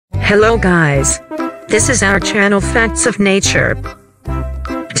Hello guys. This is our channel Facts of Nature.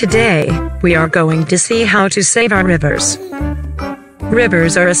 Today, we are going to see how to save our rivers.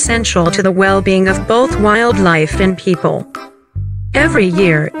 Rivers are essential to the well-being of both wildlife and people. Every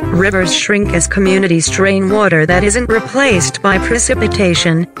year, rivers shrink as communities drain water that isn't replaced by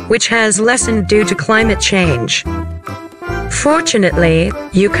precipitation, which has lessened due to climate change. Fortunately,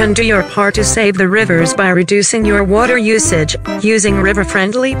 you can do your part to save the rivers by reducing your water usage, using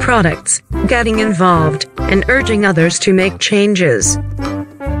river-friendly products, getting involved, and urging others to make changes.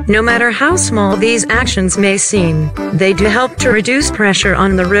 No matter how small these actions may seem, they do help to reduce pressure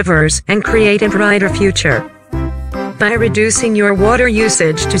on the rivers and create a brighter future. By reducing your water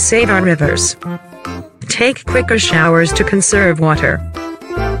usage to save our rivers. Take quicker showers to conserve water.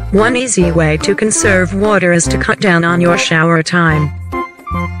 One easy way to conserve water is to cut down on your shower time.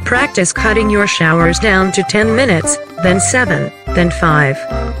 Practice cutting your showers down to 10 minutes, then 7, then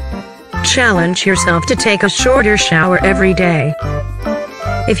 5. Challenge yourself to take a shorter shower every day.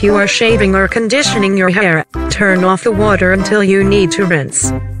 If you are shaving or conditioning your hair, turn off the water until you need to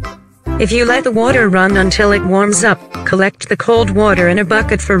rinse. If you let the water run until it warms up, collect the cold water in a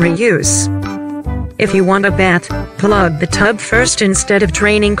bucket for reuse. If you want a bath, plug the tub first instead of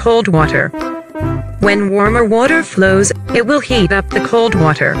draining cold water. When warmer water flows, it will heat up the cold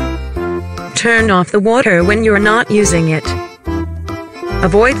water. Turn off the water when you're not using it.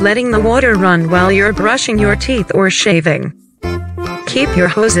 Avoid letting the water run while you're brushing your teeth or shaving. Keep your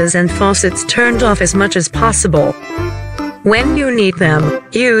hoses and faucets turned off as much as possible. When you need them,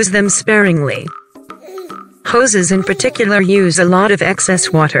 use them sparingly. Hoses in particular use a lot of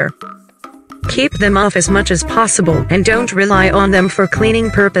excess water. Keep them off as much as possible and don't rely on them for cleaning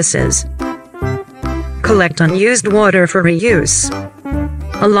purposes. Collect unused water for reuse.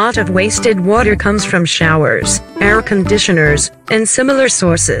 A lot of wasted water comes from showers, air conditioners, and similar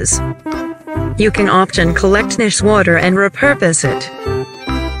sources. You can often collect this water and repurpose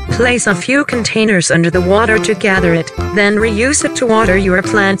it. Place a few containers under the water to gather it, then reuse it to water your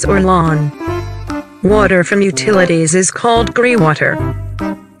plants or lawn. Water from utilities is called greywater.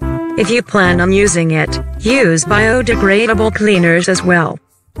 If you plan on using it, use biodegradable cleaners as well.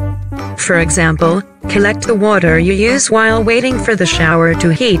 For example, collect the water you use while waiting for the shower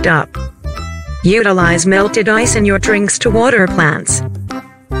to heat up. Utilize melted ice in your drinks to water plants.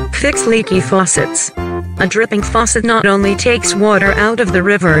 Fix leaky faucets. A dripping faucet not only takes water out of the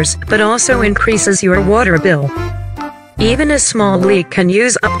rivers, but also increases your water bill. Even a small leak can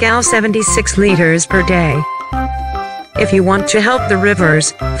use up to 76 liters per day. If you want to help the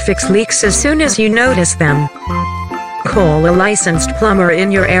rivers, fix leaks as soon as you notice them. Call a licensed plumber in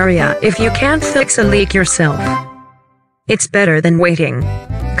your area if you can't fix a leak yourself. It's better than waiting.